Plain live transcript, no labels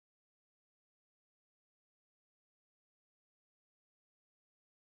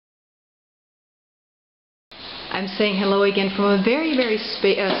I'm saying hello again from a very, very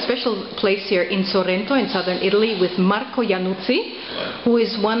special place here in Sorrento, in southern Italy, with Marco Iannuzzi, who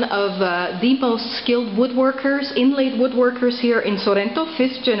is one of the most skilled woodworkers, inlaid woodworkers here in Sorrento,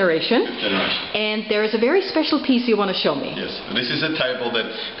 fifth generation. And there is a very special piece you want to show me. Yes, this is a table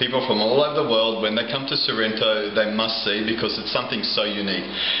that people from all over the world, when they come to Sorrento, they must see because it's something so unique.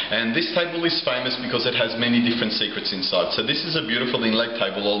 And this table is famous because it has many different secrets inside. So this is a beautiful inlaid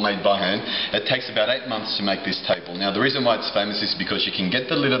table, all made by hand. It takes about 8 months to make this table. Now the reason why it's famous is because you can get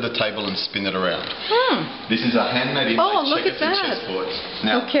the lid of the table and spin it around. This is a handmade inlaid checkers and chessboard.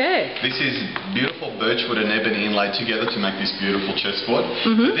 Now, this is beautiful birchwood and ebony inlaid together to make this beautiful chessboard.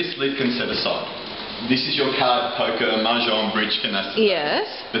 But this lid can set aside. This is your card, poker, mahjong, bridge, canasta. Yes.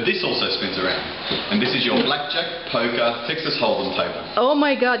 But this also spins around. And this is your blackjack, poker, Texas Hold'em table. Oh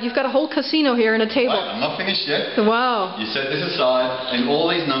my God, you've got a whole casino here in a table. Wait, I'm not finished yet. Wow. You set this aside, and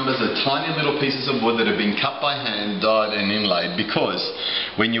all these numbers are tiny little pieces of wood that have been cut by hand, dyed and inlaid, because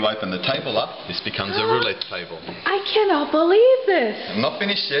when you open the table up, this becomes a roulette table. I cannot believe this. I'm not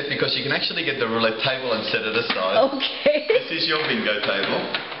finished yet, because you can actually get the roulette table and set it aside. Okay. This is your bingo table.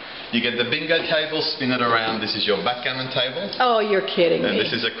 You get the bingo table, spin it around. This is your backgammon table. Oh, you're kidding me. And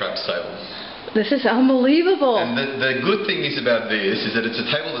this is a craps table. This is unbelievable. And the good thing is about this is that it's a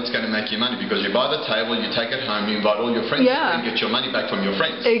table that's going to make you money, because you buy the table, you take it home, you invite all your friends and get your money back from your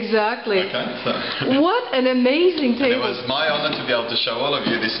friends. Exactly. Okay, so what an amazing table. And it was my honour to be able to show all of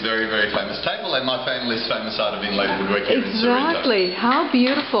you this very, very famous table and my family's famous art of inlaid woodwork here in Sorrento. Exactly. How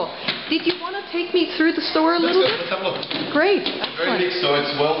beautiful. Did you want to take me through the store a little bit? Let's have a look. Great. It's a very big store.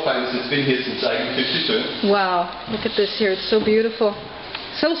 It's world famous. It's been here since 1852. Wow. Look at this here. It's so beautiful.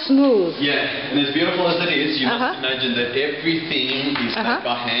 So smooth. Yeah, and as beautiful as it is, you must imagine that everything is made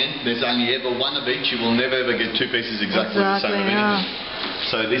by hand. There's only ever one of each. You will never ever get two pieces exactly the same of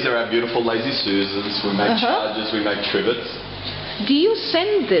anything. So these are our beautiful lazy Susans. We make chargers, we make trivets. Do you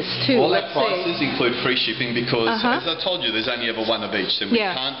send this to, all our prices include free shipping, because as I told you, there's only ever one of each, and we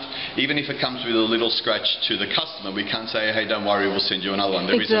can't, even if it comes with a little scratch to the customer, we can't say, hey, don't worry, we'll send you another one.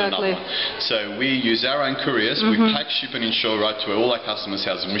 There isn't another one. So we use our own couriers. We pack, ship and insure right to all our customers'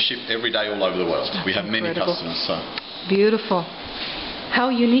 houses, and we ship every day all over the world. We have many customers. So beautiful. How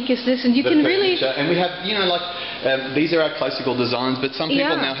unique is this? And you can really... And we have, you know, like, these are our classical designs, but some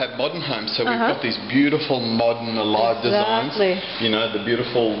people now have modern homes, so we've got these beautiful, modern, alive designs. You know, the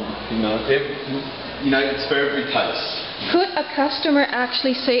beautiful, you know, it's for every taste. Could a customer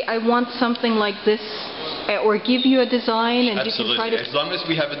actually say, I want something like this, or give you a design, and you can try to... As long as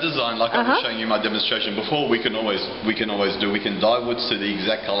we have a design, like I was showing you in my demonstration before, we can always dye woods to the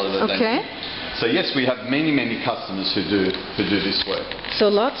exact colour that they need. So yes, we have many, many customers who do this work. So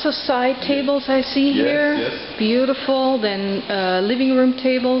lots of side tables I see here. Yes. Beautiful. Then living room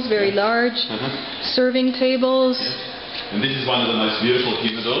tables, very large. Serving tables. And this is one of the most beautiful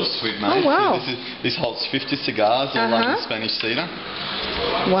humidors we've made. Oh wow! This holds 50 cigars, all like the Spanish cedar.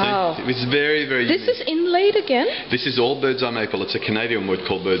 Wow. So it's very, very unique. This is inlaid again? This is all bird's eye maple. It's a Canadian wood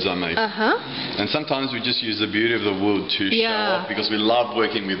called bird's eye maple. And sometimes we just use the beauty of the wood to show off, because we love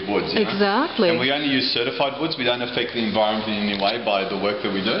working with woods. You know? Exactly. And we only use certified woods. We don't affect the environment in any way by the work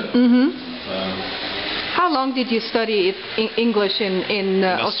that we do. How long did you study English in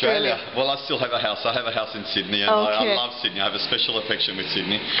Australia? Well, I still have a house. I have a house in Sydney, and I love Sydney. I have a special affection with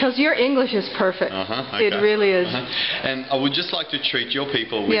Sydney. Because your English is perfect. It really is. And I would just like to treat your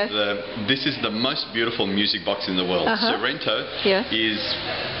people with this is the most beautiful music box in the world. Sorrento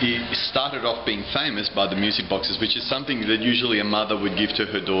started off being famous by the music boxes, which is something that usually a mother would give to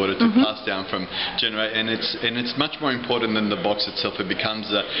her daughter to pass down from generation. And it's much more important than the box itself. It becomes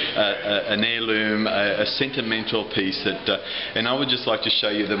an heirloom, a sentimental piece that, and I would just like to show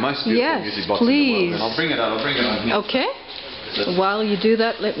you the most beautiful music box in the world. And I'll bring it on here. Okay. So while you do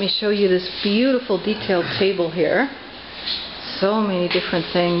that, let me show you this beautiful detailed table here. So many different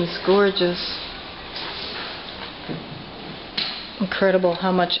things. Gorgeous. Incredible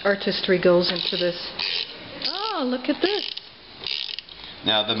how much artistry goes into this. Oh, look at this.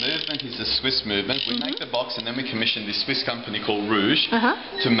 Now the movement is the Swiss movement. We make the box, and then we commission this Swiss company called Rouge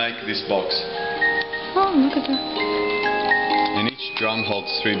to make this box. Oh, look at that. And each drum holds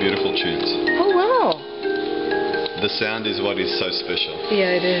 3 beautiful tunes. Oh, wow. The sound is what is so special.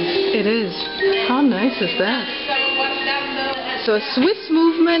 Yeah, it is. It is. How nice is that? So a Swiss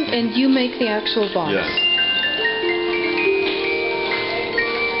movement, and you make the actual box. Yes.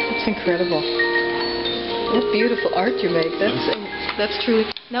 That's incredible. What beautiful art you make. That's truly...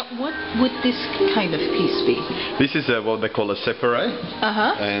 Now, what would this kind of piece be? This is what they call a séparé.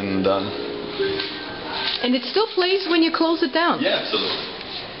 And it still plays when you close it down? Yeah, absolutely.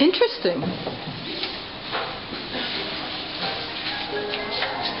 Interesting.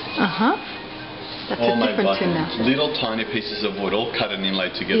 Uh-huh. That's all a made different by tune now. little tiny pieces of wood, all cut and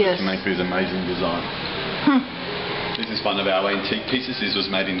inlaid together Yes. to make these amazing designs. This is one of our antique pieces. This was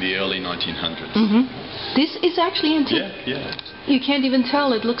made in the early 1900s. This is actually antique. Yeah. You can't even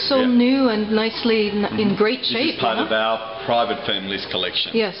tell. It looks so Yeah. new and nicely in great shape. This is part you of know? our private family's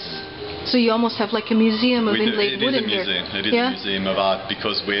collection. Yes. So you almost have like a museum of inlaid wood in here. It is a museum of art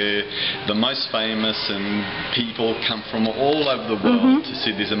because we're the most famous and people come from all over the world to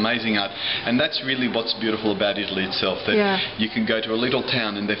see this amazing art. And that's really what's beautiful about Italy itself, that you can go to a little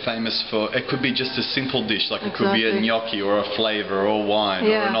town and they're famous for, it could be just a simple dish, like it could be a gnocchi or a flavour or wine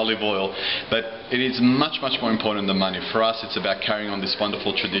or an olive oil. But it is much, much more important than money. For us, it's about carrying on this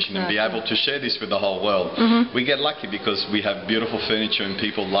wonderful tradition and be able to share this with the whole world. We get lucky because we have beautiful furniture and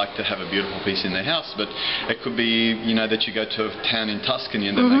people like to have a beautiful piece in their house, but it could be, you know, that you go to a town in Tuscany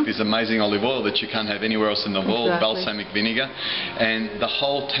and they make this amazing olive oil that you can't have anywhere else in the world, balsamic vinegar, and the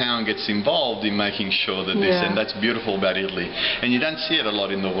whole town gets involved in making sure that this, and that's beautiful about Italy. And you don't see it a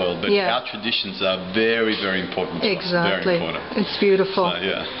lot in the world, but our traditions are very, very important to us. Very important. It's beautiful.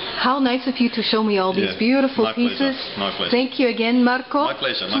 So, how nice of you to show me all these beautiful pieces. My pleasure. Thank you again, Marco. My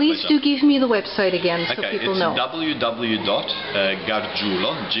pleasure. Please do give me the website again so people know.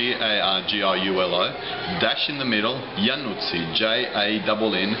 www.gargiulo, Gargiulo, dash in the middle, Januzzi,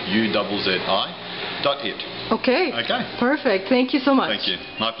 JANNUZZI.it. Okay. Perfect. Thank you so much. Thank you.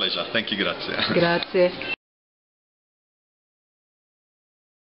 My pleasure. Thank you. Grazie. Grazie.